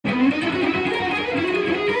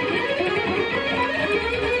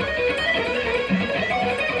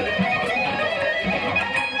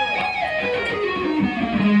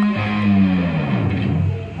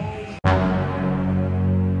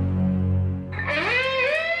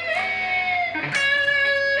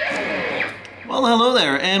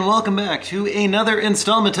and welcome back to another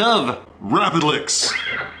installment of Rapid Licks.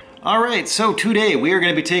 Alright, so today we are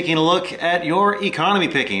going to be taking a look at your economy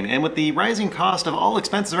picking, and with the rising cost of all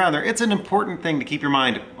expenses around there, it's an important thing to keep your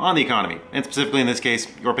mind on the economy, and specifically in this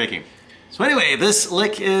case, your picking. So anyway, this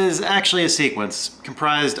lick is actually a sequence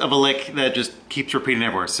comprised of a lick that just keeps repeating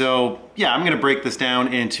everywhere. So yeah, I'm going to break this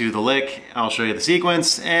down into the lick, I'll show you the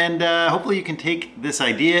sequence, and hopefully you can take this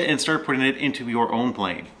idea and start putting it into your own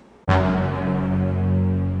playing.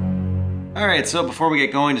 Alright, so before we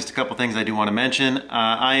get going, just a couple things I do want to mention.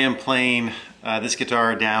 I am playing this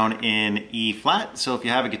guitar down in E flat, so if you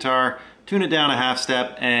have a guitar, tune it down a half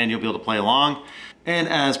step and you'll be able to play along. And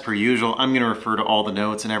as per usual, I'm going to refer to all the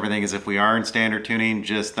notes and everything as if we are in standard tuning,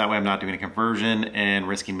 just that way I'm not doing a conversion and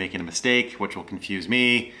risking making a mistake, which will confuse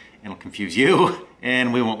me, and it'll confuse you,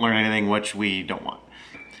 and we won't learn anything which we don't want.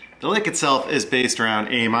 The lick itself is based around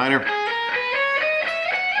A minor.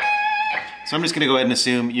 So I'm just going to go ahead and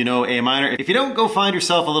assume you know A minor. If you don't, go find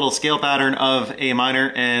yourself a little scale pattern of A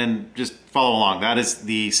minor and just follow along. That is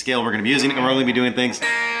the scale we're going to be using, and we're only going to be doing things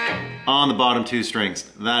on the bottom two strings.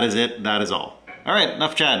 That is it. That is all. All right,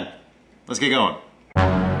 enough chatting. Let's get going.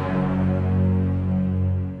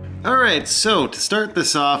 All right, so to start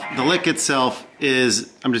this off, the lick itself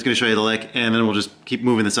is, I'm just going to show you the lick, and then we'll just keep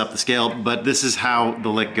moving this up the scale, but this is how the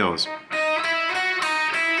lick goes.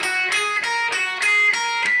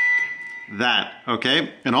 That,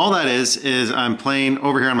 okay? And all that is I'm playing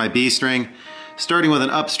over here on my B string, starting with an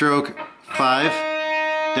upstroke 5,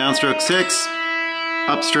 downstroke 6,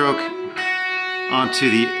 upstroke onto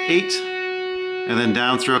the 8, and then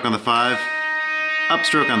downstroke on the 5,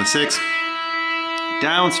 upstroke on the 6,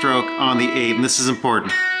 downstroke on the 8, and this is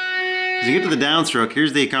important. As you get to the downstroke,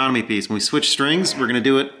 here's the economy piece. When we switch strings, we're gonna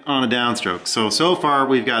do it on a downstroke. So far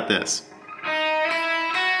we've got this.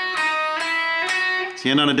 So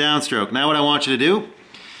you end on a downstroke. Now what I want you to do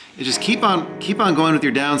is just keep on going with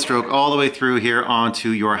your downstroke all the way through here onto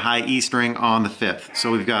your high E string on the 5th.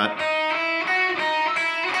 So we've got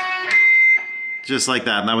just like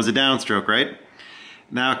that, and that was a downstroke, right?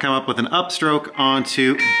 Now come up with an upstroke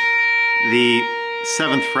onto the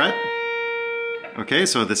 7th fret. Okay,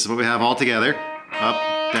 so this is what we have all together.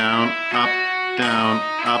 Up, down, up, down,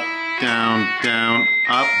 up, down, down,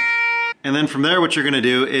 up. And then from there, what you're gonna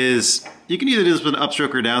do is, you can either do this with an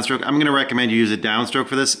upstroke or a downstroke. I'm gonna recommend you use a downstroke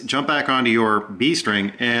for this. Jump back onto your B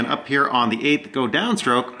string, and up here on the 8th, go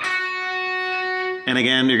downstroke. And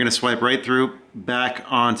again, you're gonna swipe right through, back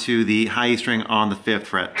onto the high E string on the 5th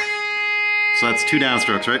fret. So that's 2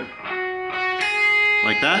 downstrokes, right?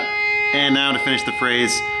 Like that. And now to finish the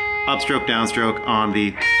phrase, upstroke, downstroke on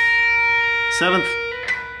the 7th.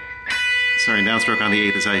 Sorry, downstroke on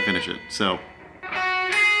the 8th is how you finish it. So,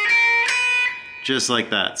 just like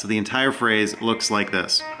that. So the entire phrase looks like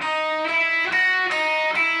this.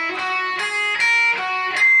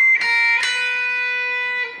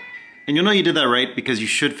 And you'll know you did that right because you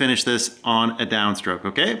should finish this on a downstroke,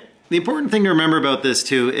 okay? The important thing to remember about this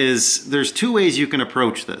too is there's 2 ways you can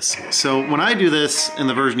approach this. So when I do this in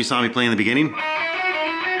the version you saw me play in the beginning,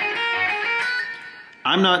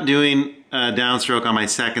 I'm not doing a downstroke on my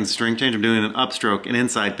 2nd string change. I'm doing an upstroke, an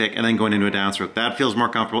inside pick, and then going into a downstroke. That feels more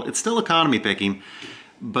comfortable. It's still economy picking,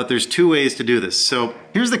 but there's 2 ways to do this. So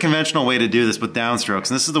here's the conventional way to do this with downstrokes,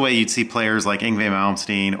 and this is the way you'd see players like Yngwie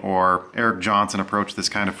and or Eric Johnson approach this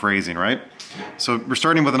kind of phrasing, right? So we're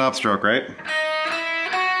starting with an upstroke, right?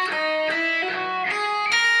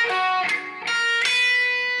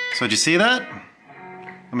 So did you see that?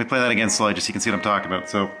 Let me play that again slowly just so you can see what I'm talking about.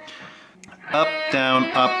 So up, down,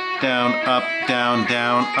 up, down, up, down,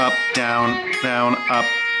 down, up, down, down, up,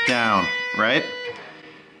 down, right?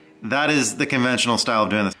 That is the conventional style of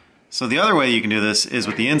doing this. So the other way you can do this is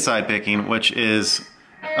with the inside picking, which is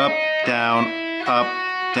up, down, up,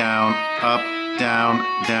 down, up, down,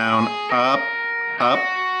 down, up,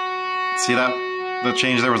 up. See that? The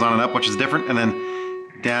change there was on an up, which is different, and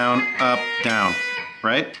then down, up, down,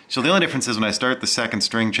 right? So the only difference is when I start the 2nd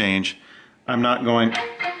string change, I'm not going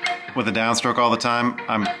with a downstroke all the time.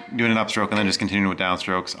 I'm doing an upstroke and then just continuing with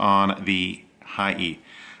downstrokes on the high E.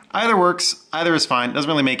 Either works, either is fine, doesn't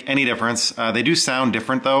really make any difference. They do sound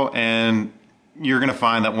different though, and you're gonna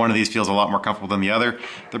find that one of these feels a lot more comfortable than the other.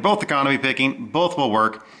 They're both economy picking, both will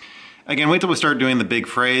work. Again, wait till we start doing the big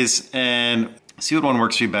phrase and see what one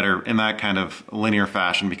works for you better in that kind of linear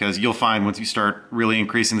fashion, because you'll find once you start really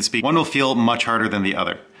increasing the speed, one will feel much harder than the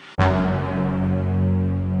other.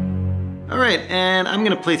 All right, and I'm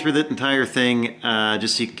gonna play through the entire thing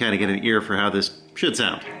just so you can kind of get an ear for how this should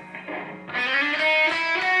sound.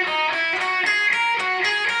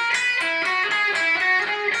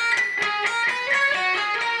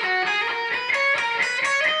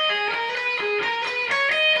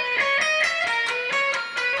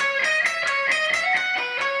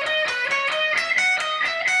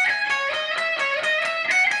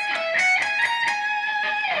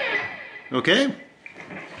 Okay?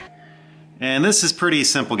 And this is pretty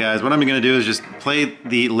simple, guys. What I'm gonna do is just play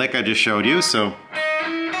the lick I just showed you, so.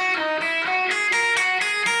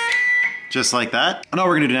 Just like that. And all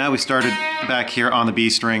we're gonna do now, we started back here on the B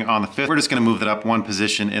string on the 5th. We're just gonna move that up one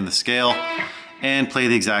position in the scale and play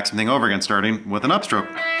the exact same thing over again, starting with an upstroke.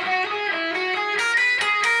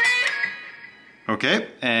 Okay,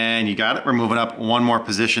 and you got it. We're moving up one more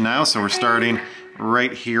position now, so we're starting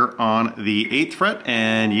right here on the 8th fret,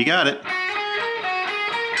 and you got it.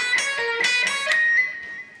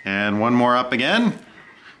 And one more up again.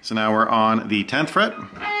 So now we're on the 10th fret.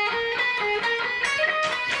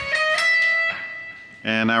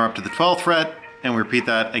 And now we're up to the 12th fret, and we repeat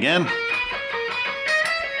that again.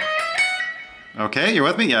 Okay, you're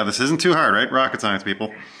with me? Yeah, this isn't too hard, right? Rocket science,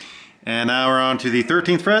 people. And now we're on to the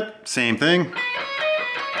 13th fret, same thing.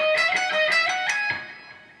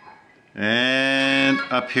 And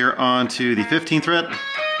up here onto the 15th fret.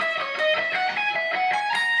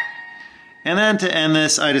 And then to end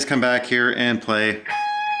this, I just come back here and play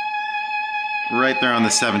right there on the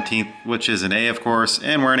 17th, which is an A, of course,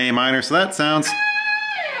 and we're in A minor, so that sounds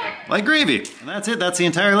like gravy. And that's it, that's the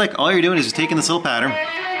entire lick. All you're doing is just taking this little pattern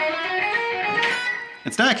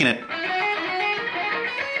and stacking it.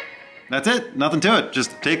 That's it, nothing to it.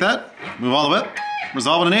 Just take that, move all the way up,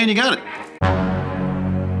 resolve it in A, and you got it.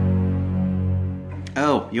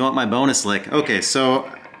 Oh, you want my bonus lick? Okay,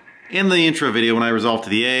 so in the intro video when I resolved to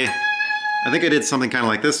the A, I think I did something kind of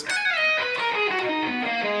like this.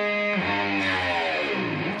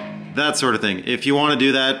 That sort of thing. If you want to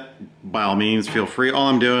do that, by all means, feel free. All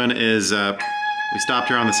I'm doing is, we stopped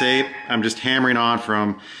here on this 8. I'm just hammering on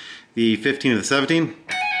from the 15 to the 17,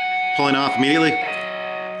 pulling off immediately,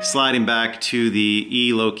 sliding back to the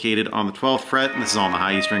E located on the 12th fret, and this is all on the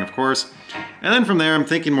high E string, of course. And then from there, I'm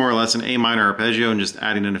thinking more or less an A minor arpeggio and just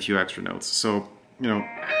adding in a few extra notes. So, you know,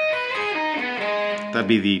 that'd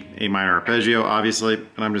be the A minor arpeggio, obviously,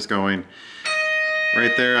 and I'm just going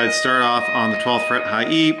right there. I'd start off on the 12th fret high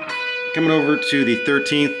E, coming over to the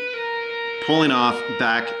 13th, pulling off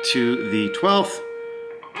back to the 12th,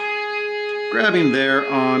 grabbing there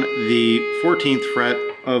on the 14th fret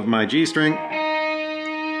of my G string,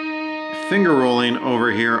 finger rolling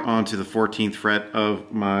over here onto the 14th fret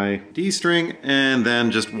of my D string, and then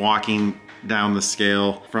just walking down the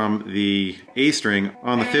scale from the A string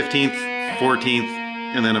on the 15th, 14th,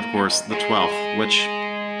 and then of course the 12th, which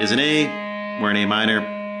is an A, we're in A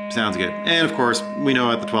minor, sounds good. And of course, we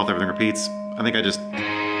know at the 12th everything repeats. I think I just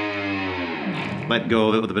let go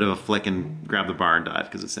of it with a bit of a flick and grab the bar and dive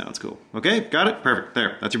because it sounds cool. Okay, got it? Perfect,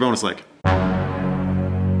 there, that's your bonus lick.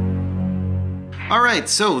 All right,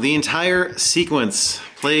 so the entire sequence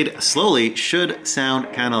played slowly should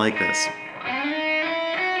sound kind of like this.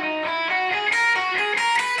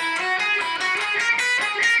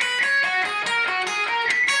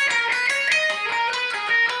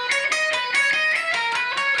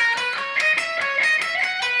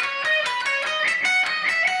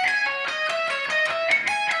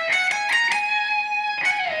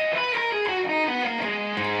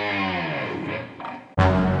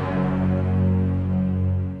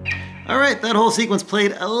 All right, that whole sequence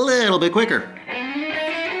played a little bit quicker.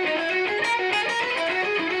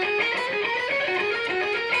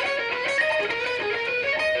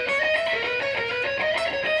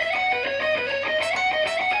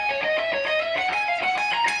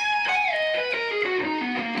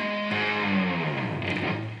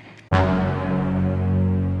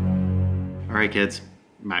 All right, kids,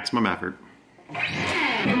 maximum effort.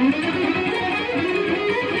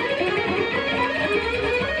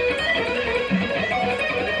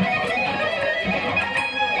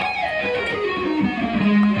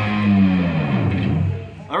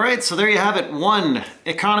 Alright, so there you have it. One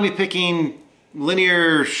economy picking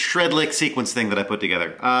linear shred lick sequence thing that I put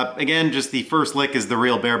together. Again, just the first lick is the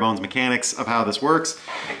real bare bones mechanics of how this works.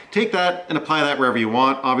 Take that and apply that wherever you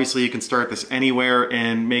want. Obviously you can start this anywhere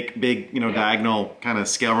and make big, you know, diagonal kind of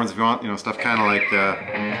scale runs if you want, you know, stuff kind of like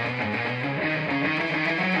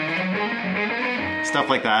stuff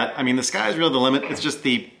like that. I mean, the sky's really the limit. It's just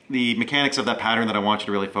the mechanics of that pattern that I want you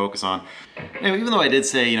to really focus on. And even though I did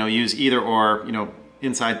say, you know, use either or, you know,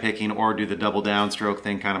 inside picking or do the double downstroke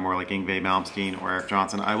thing, kind of more like Yngwie Malmsteen or Eric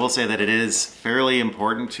Johnson, I will say that it is fairly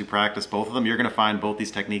important to practice both of them. You're going to find both these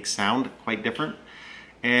techniques sound quite different.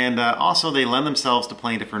 And also they lend themselves to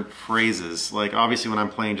playing different phrases. Like obviously when I'm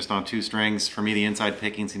playing just on 2 strings, for me the inside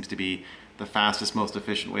picking seems to be the fastest, most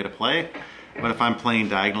efficient way to play. But if I'm playing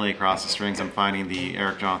diagonally across the strings, I'm finding the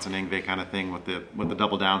Eric Johnson, Yngwie kind of thing with the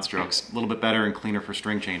double downstrokes a little bit better and cleaner for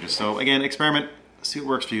string changes. So again, experiment, See what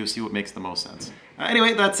works for you, see what makes the most sense.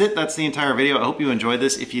 Anyway, that's it. That's the entire video. I hope you enjoyed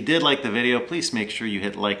this. If you did like the video, please make sure you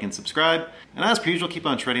hit like and subscribe. And as per usual, keep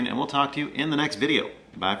on shredding, and we'll talk to you in the next video.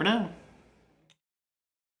 Bye for now.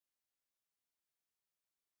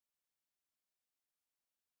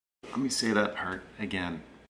 Let me say that part again.